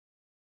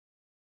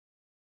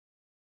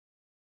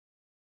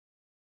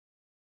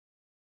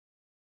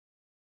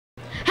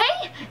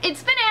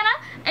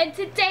and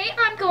today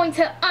I'm going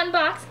to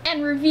unbox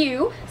and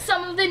review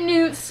some of the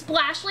new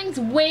Splashlings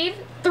Wave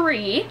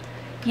 3.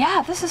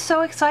 Yeah, this is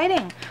so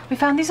exciting. We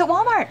found these at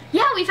Walmart.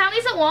 Yeah, we found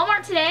these at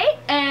Walmart today,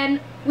 and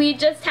we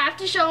just have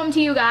to show them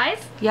to you guys.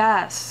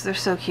 Yes, they're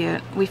so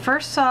cute. We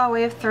first saw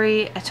Wave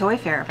 3 at Toy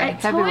Fair back in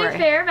February. Toy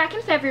Fair back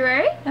in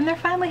February. And they're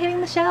finally hitting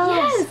the shelves.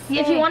 Yes. Yay.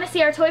 If you want to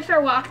see our Toy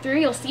Fair walkthrough,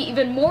 you'll see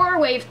even more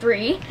Wave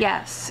 3.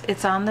 Yes,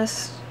 it's on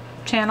this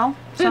channel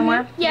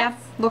somewhere. Yes. Yeah,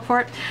 look for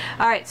it.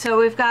 Alright, so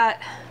we've got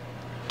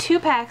 2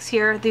 packs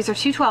here. These are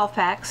 2 12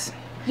 packs.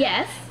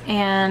 Yes.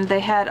 And they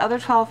had other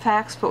 12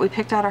 packs, but we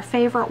picked out our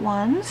favorite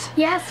ones.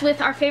 Yes,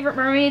 with our favorite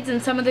mermaids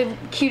and some of the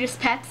cutest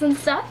pets and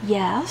stuff.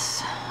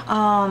 Yes.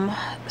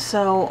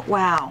 So,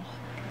 wow.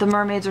 The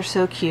mermaids are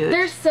so cute.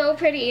 They're so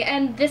pretty,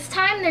 and this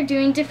time they're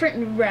doing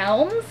different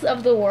realms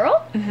of the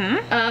world.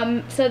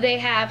 So they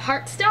have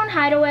Heartstone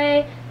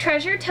Hideaway,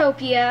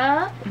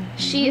 Treasuretopia.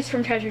 She is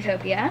from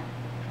Treasuretopia.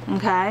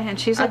 Okay, and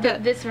she's like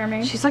this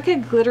mermaid. She's like a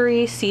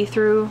glittery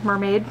see-through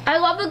mermaid. I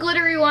love the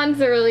glittery ones,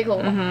 they're really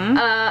cool.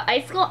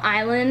 Icicle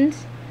Island,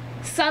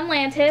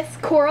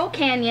 Sunlantis, Coral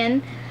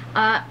Canyon,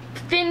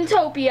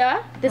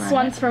 Fintopia. This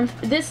one's from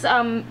this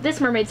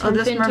mermaid's from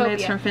Fintopia.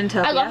 Mermaid's from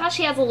Fintopia. I love how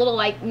she has a little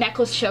like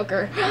necklace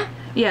choker.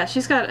 Yeah,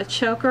 she's got a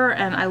choker,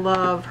 and I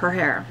love her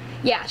hair.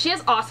 Yeah, she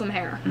has awesome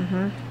hair.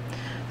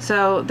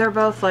 So they're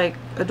both like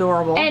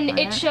adorable. And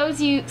it shows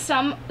you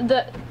some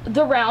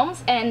the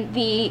realms and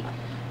the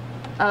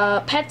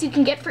pets you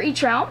can get for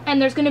each realm, and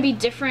there's going to be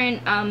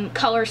different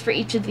colors for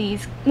each of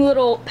these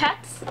little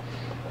pets.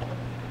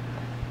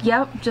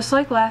 Yep, just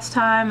like last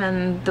time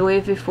and the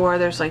wave before,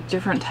 there's like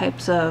different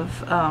types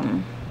of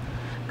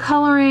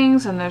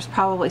colorings, and there's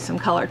probably some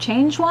color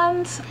change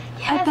ones.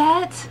 Yes, I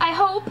bet. I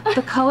hope.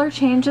 The color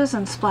changes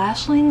in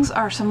Splashlings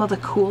are some of the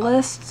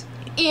coolest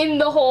in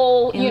the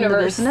whole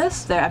universe. The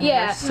business.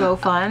 They're so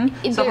fun.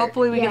 So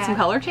hopefully we get some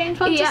color change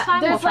ones this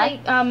time.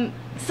 There's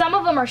some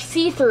of them are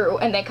see-through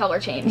and they color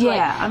change. Yeah,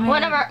 like, I mean,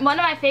 one of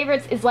my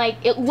favorites is like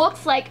it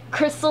looks like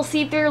crystal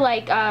see-through,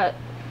 like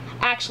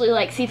actually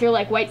like see-through,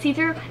 like white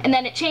see-through, and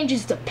then it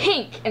changes to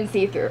pink and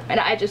see-through, and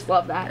I just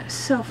love that.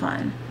 So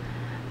fun.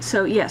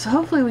 So yeah, so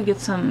hopefully we get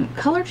some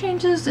color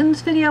changes in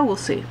this video. We'll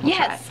see. We'll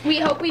try. We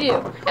hope we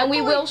do, and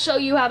we will show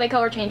you how they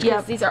color change,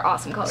 because these are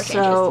awesome color changes.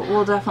 So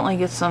we'll definitely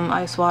get some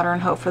ice water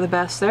and hope for the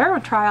best there.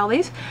 We'll try all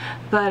these,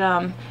 but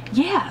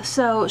yeah.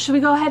 So should we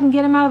go ahead and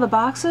get them out of the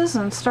boxes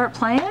and start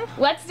playing?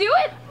 Let's do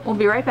it. We'll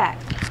be right back.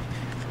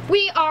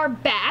 We are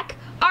back.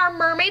 Our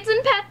mermaids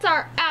and pets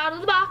are out of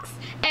the box,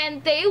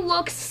 and they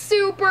look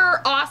super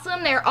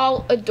awesome. They're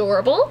all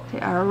adorable.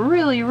 They are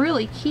really,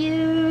 really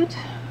cute.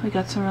 We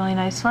got some really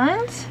nice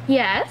ones.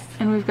 Yes.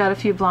 And we've got a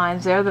few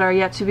blinds there that are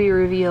yet to be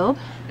revealed.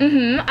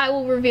 I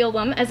will reveal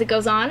them as it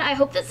goes on. I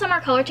hope that some are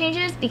color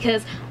changes,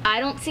 because I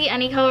don't see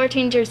any color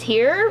changers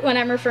here when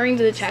I'm referring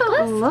to the checklist.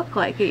 Doesn't look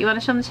like it. You want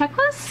to show them the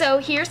checklist? So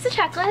here's the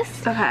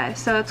checklist. Okay,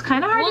 so it's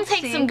kind of hard to see.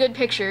 We'll take some good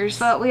pictures.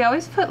 But we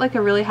always put like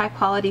a really high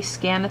quality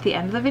scan at the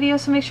end of the video,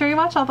 so make sure you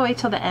watch all the way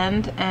till the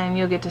end and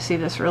you'll get to see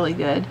this really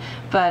good.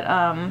 But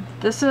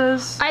this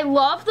is... I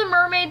love the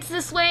mermaids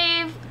this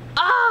wave.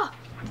 Ah!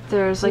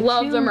 There's like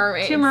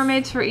two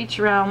mermaids for each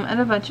realm and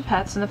a bunch of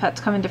pets, and the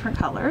pets come in different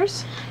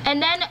colors.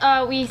 And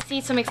then we see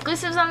some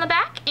exclusives on the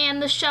back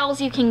and the shells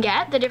you can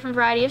get, the different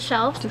variety of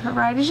shells. Different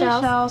varieties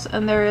of shells,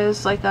 and there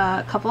is like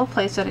a couple of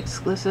playset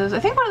exclusives. I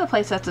think one of the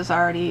playsets is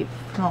already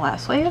from the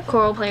last wave.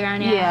 Coral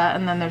Playground, yeah. Yeah,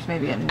 and then there's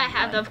maybe a new I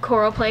have the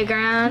Coral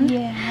Playground.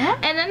 Yeah.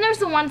 And then there's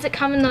the ones that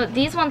come in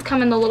these ones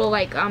come in the little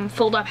like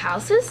fold up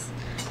houses,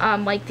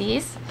 like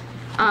these.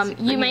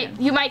 You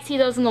might see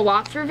those in the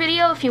walkthrough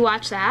video if you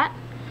watch that.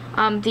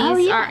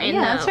 These are in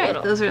the that's right.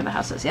 little... Those are in the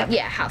houses, yep.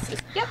 Yeah, houses.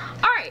 Yep.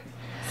 Alright,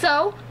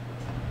 so...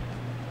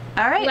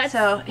 Alright,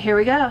 so here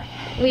we go.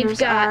 We've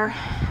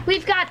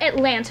got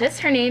Atlantis.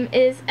 Her name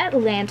is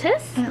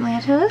Atlantis.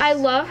 Atlantis. I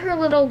love her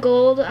little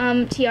gold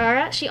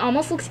tiara. She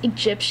almost looks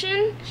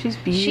Egyptian. She's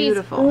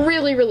beautiful. She's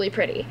really, really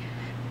pretty.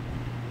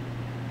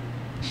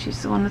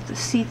 She's the one with the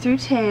see-through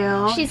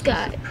tail. She's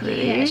got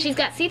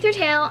see-through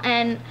tail,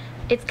 and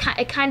it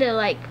kind of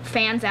like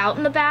fans out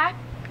in the back.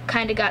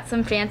 Kind of got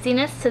some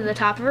fanciness to the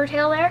top of her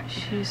tail there.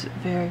 She's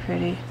very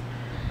pretty.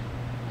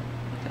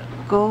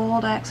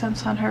 Gold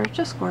accents on her,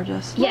 just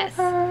gorgeous. Yes,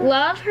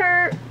 love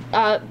her.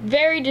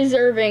 Very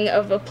deserving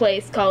of a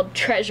place called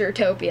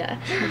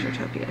Treasuretopia.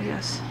 Treasuretopia,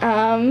 yes.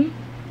 And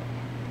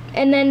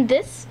then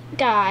this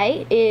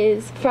guy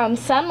is from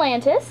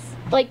Sunlantis.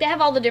 Like, they have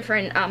all the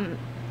different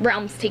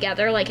realms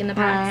together, like in the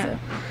past. Right.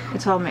 So.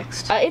 It's all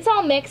mixed. It's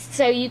all mixed,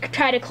 so you could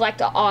try to collect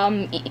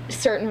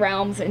certain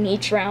realms in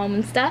each realm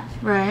and stuff.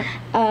 Right.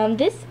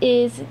 This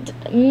is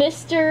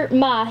Mr.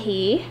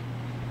 Mahi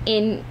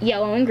in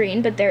yellow and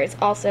green, but there is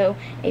also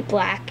a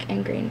black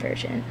and green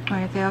version.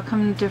 Right, they all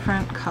come in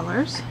different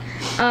colors.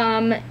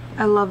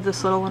 I love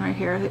this little one right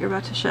here that you're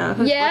about to show.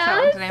 What's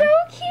that one's name? So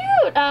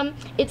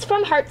cute. It's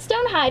from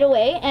Heartstone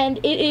Hideaway, and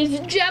it is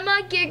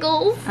Gemma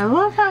Giggles. I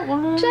love that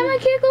one. Gemma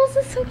Giggles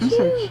is so cute.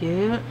 That's so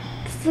cute.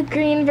 This is the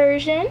green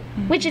version,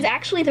 which is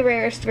actually the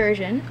rarest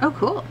version. Oh,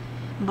 cool.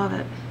 Love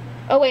it.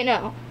 Oh, wait,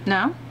 no.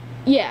 No?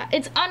 Yeah,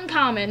 it's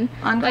uncommon.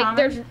 Uncommon? Like,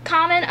 there's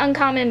common,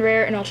 uncommon,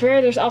 rare, and ultra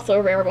rare. There's also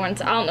a rare one,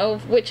 so I don't know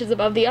which is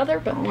above the other,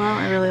 but well,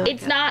 I really like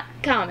it's not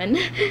common.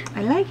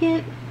 I like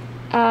it.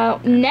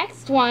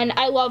 Next one,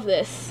 I love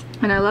this.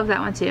 And I love that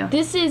one too.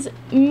 This is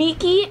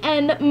Miki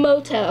and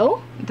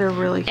Moto. They're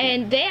really cute.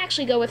 And they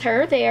actually go with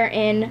her. They are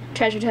in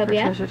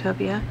Treasuretopia.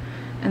 Treasuretopia.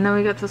 And then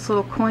we got this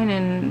little coin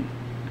in...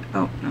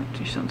 Oh, no,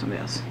 you're showing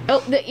somebody else.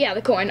 Oh, yeah,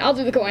 the coin. I'll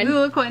do the coin. The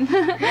little coin.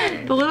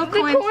 The little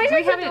coin. Coin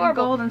we have adorable. it in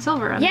gold and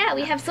silver. Yeah,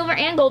 we have silver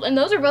and gold, and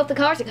those are both the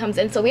colors it comes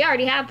in, so we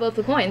already have both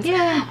the coins.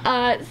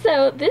 Yeah.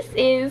 So this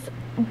is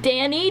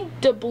Danny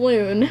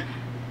Doubloon.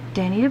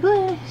 Danny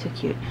Doubloon. So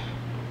cute.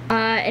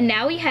 And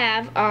now we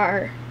have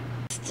our...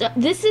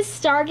 This is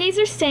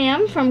Stargazer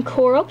Sam from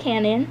Coral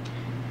Canyon.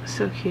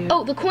 So cute.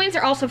 Oh, the coins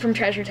are also from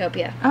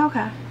Treasuretopia. Oh,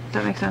 okay.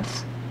 That makes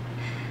sense.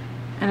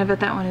 And I bet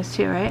that one is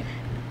too, right?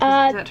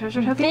 Is that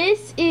Treasuretopia?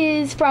 This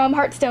is from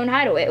Heartstone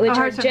Hideaway, which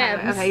are gems.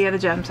 Hideaway. Okay, yeah, the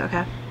gems,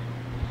 okay.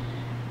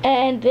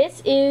 And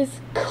this is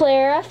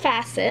Clara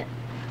Facet.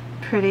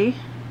 Pretty.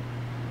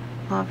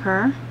 Love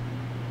her.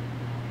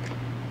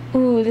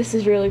 Ooh, this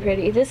is really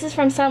pretty. This is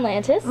from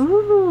Sunlantis.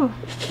 Ooh.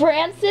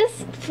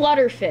 Frances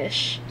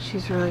Flutterfish.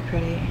 She's really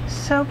pretty.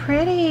 So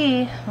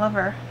pretty. Love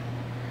her.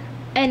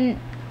 And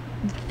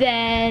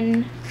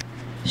then,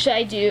 should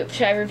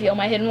I reveal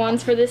my hidden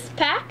ones for this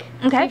pack?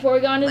 Okay. Before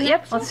we go on to the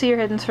next one? Let's see your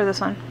hiddens for this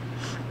one.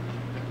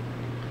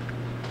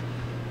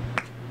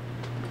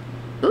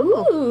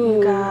 Ooh.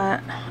 You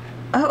got...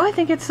 Oh, I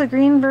think it's the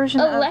green version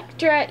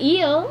Electra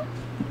Eel.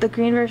 The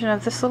green version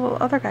of this little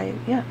other guy,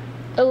 yeah.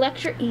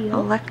 Electra Eel.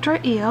 Electra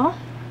Eel.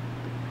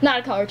 Not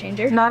a color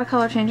changer. Not a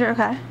color changer,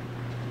 okay.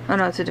 Oh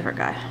no, it's a different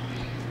guy.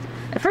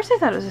 At first I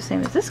thought it was the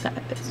same as this guy,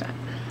 but it's not.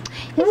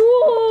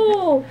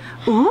 Ooh!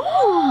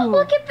 Ooh!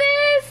 Look at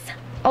this!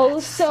 Oh,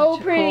 That's so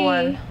such a pretty. cool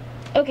one.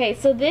 Okay,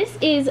 so this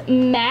is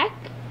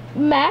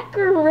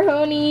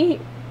Macaroni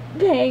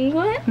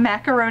Penguin?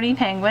 Macaroni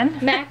Penguin.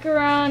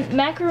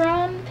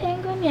 Macaron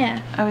Penguin,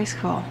 yeah. Oh, he's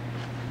cool.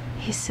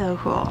 He's so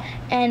cool.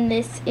 And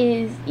this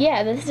is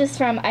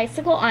from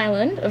Icicle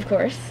Island, of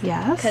course.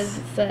 Yes. Because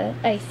it's a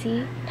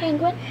icy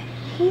penguin.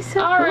 He's so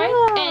cool.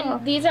 Alright,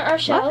 and these are our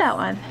shells. Love that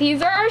one.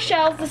 These are our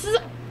shells.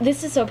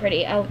 This is so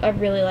pretty. I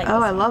really like this.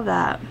 Oh, I love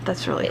that.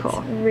 That's really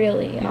cool. It's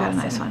really awesome. You got a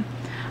nice one.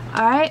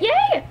 Alright.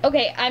 Yay!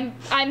 Okay,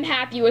 I'm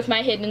happy with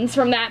my hiddens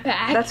from that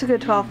pack. That's a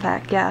good 12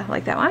 pack. Yeah,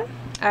 like that one.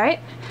 Alright.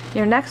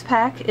 Your next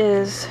pack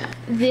is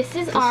this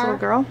our little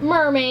girl.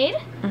 mermaid.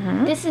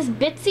 This is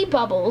Bitsy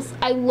Bubbles.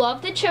 I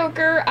love the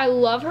choker. I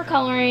love her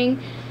coloring.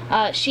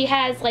 She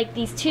has like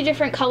these two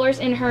different colors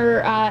in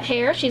her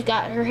hair. She's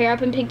got her hair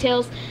up in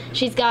pigtails.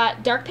 She's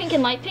got dark pink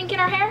and light pink in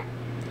her hair.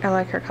 I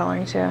like her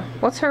coloring too.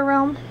 What's her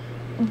realm?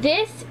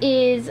 This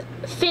is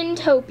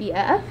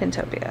Fintopia.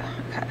 Fintopia.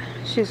 Okay.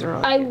 She's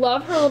really I cute.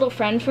 love her little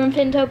friend from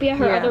Fintopia,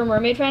 her other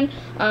mermaid friend,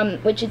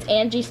 which is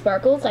Angie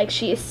Sparkles. Like,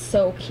 she is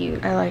so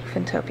cute. I like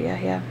Fintopia,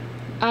 yeah.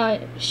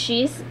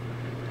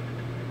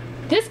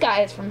 This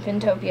guy is from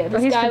Fintopia.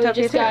 This he's guy Fintopia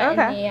we just too? got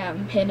Okay.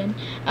 in the hidden.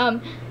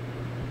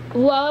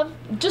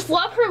 Just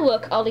love her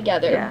look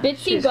altogether. Yeah, Bitsy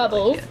she's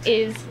Bubbles really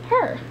cute. is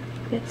her.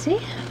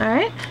 Bitsy.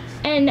 Alright.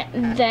 And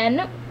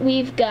then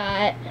we've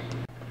got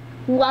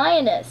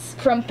Lioness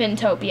from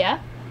Fintopia.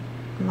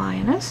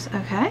 Lioness,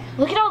 okay.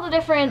 Look at all the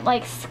different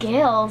like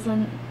scales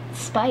and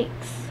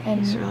spikes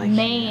and really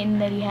mane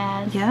that he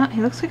has. Yeah,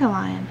 he looks like a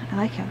lion. I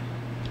like him.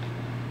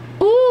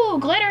 Ooh,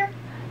 glitter.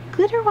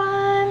 Glitter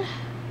one.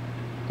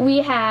 We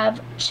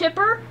have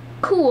Chipper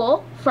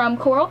Cool from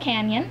Coral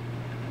Canyon.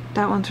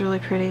 That one's really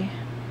pretty.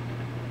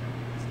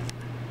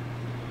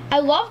 I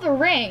love the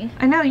ring.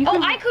 I know, you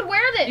can... I could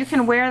wear this. You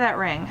can wear that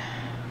ring.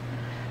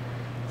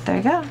 There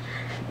you go.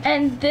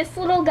 And this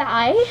little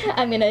guy,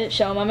 I'm going to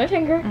show him on my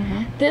finger.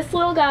 This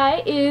little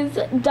guy is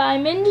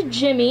Diamond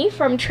Jimmy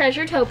from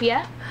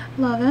Treasuretopia.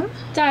 Love him.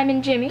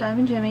 Diamond Jimmy.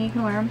 Diamond Jimmy, you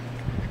can wear him.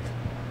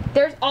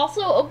 There's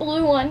also a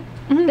blue one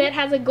that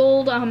has a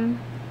gold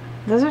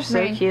Those are so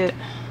ring. cute.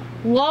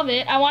 Love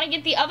it. I want to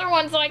get the other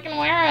one so I can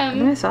wear I them.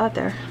 think I saw it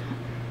there.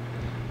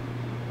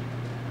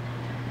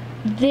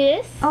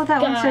 This that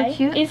one's so guy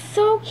cute. is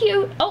so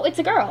cute. Oh, it's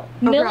a girl.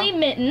 Millie girl.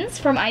 Mittens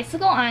from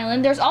Icicle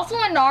Island. There's also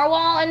a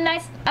narwhal in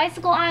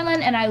Icicle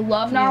Island, and I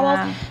love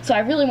narwhals, so I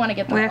really want to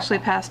get the We narwhal. actually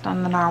passed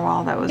on the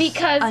narwhal. That was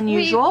because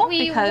unusual.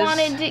 we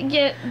wanted to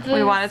get the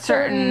we wanted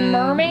certain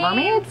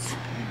mermaids.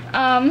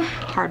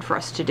 Hard for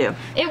us to do.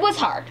 It was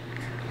hard.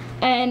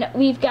 And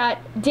we've got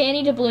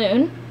Danny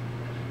Doubloon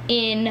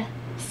in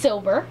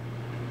silver.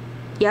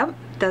 Yep,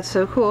 that's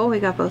so cool. We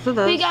got both of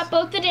those. We got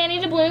both the Danny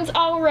Doubloons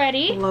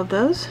already. Love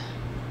those.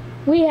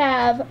 We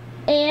have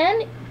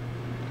Anne.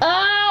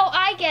 Oh,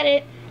 I get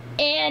it.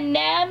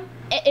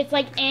 It's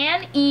like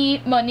Anne E.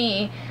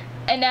 Money.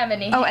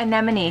 Anemone. Oh,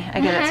 anemone. I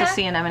get it. It's a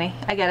sea anemone.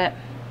 I get it.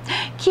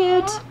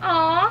 Cute.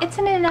 Aww. It's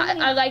an anemone.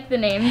 I like the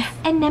names.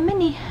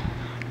 Anemone.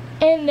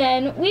 And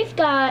then we've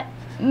got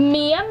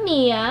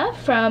Mia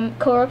from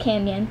Coral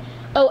Canyon.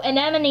 Oh,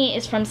 Anemone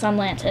is from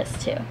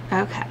Sunlantis too.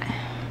 Okay.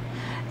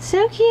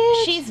 So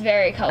cute. She's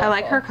very colorful. I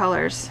like her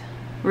colors.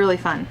 Really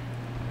fun.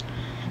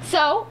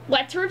 So,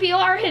 let's reveal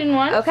our hidden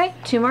ones. Okay,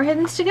 2 more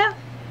hiddens to go.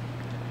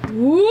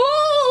 Woo!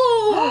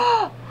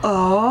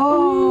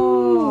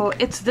 Oh,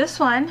 it's this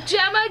one.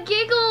 Gemma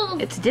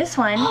Giggles. It's this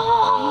one.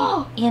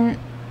 Oh, in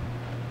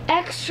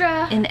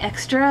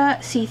extra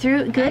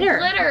see-through glitter.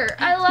 Glitter.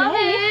 I love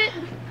it.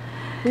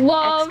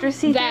 Love extra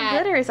see-through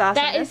glitter is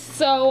awesome. That is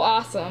so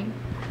awesome.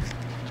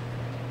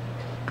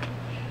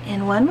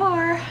 And one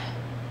more.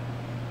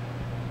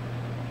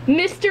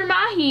 Mr.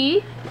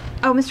 Mahi.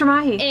 Oh, Mr.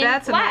 Mahi. In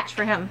That's black. a match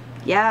for him.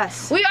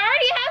 Yes. We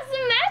already have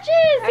some matches.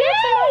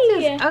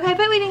 Yay! Okay,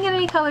 but we didn't get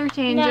any color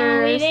changers.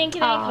 No, we didn't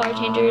get any color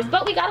changers,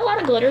 but we got a lot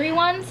of glittery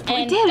ones,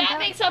 and that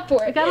makes up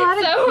for it. We got a lot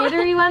of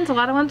glittery ones, a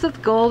lot of ones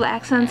with gold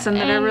accents and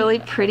that are really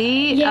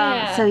pretty.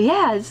 Yeah. So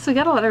yeah, we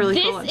got a lot of really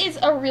cool ones. This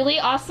is a really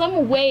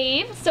awesome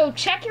wave, so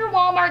check your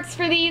Walmarts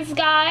for these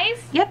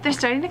guys. Yep, they're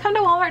starting to come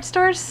to Walmart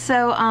stores,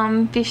 so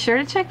be sure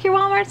to check your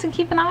Walmarts and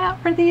keep an eye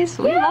out for these.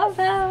 We love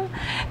them.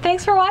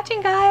 Thanks for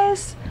watching,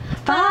 guys.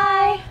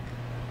 Bye.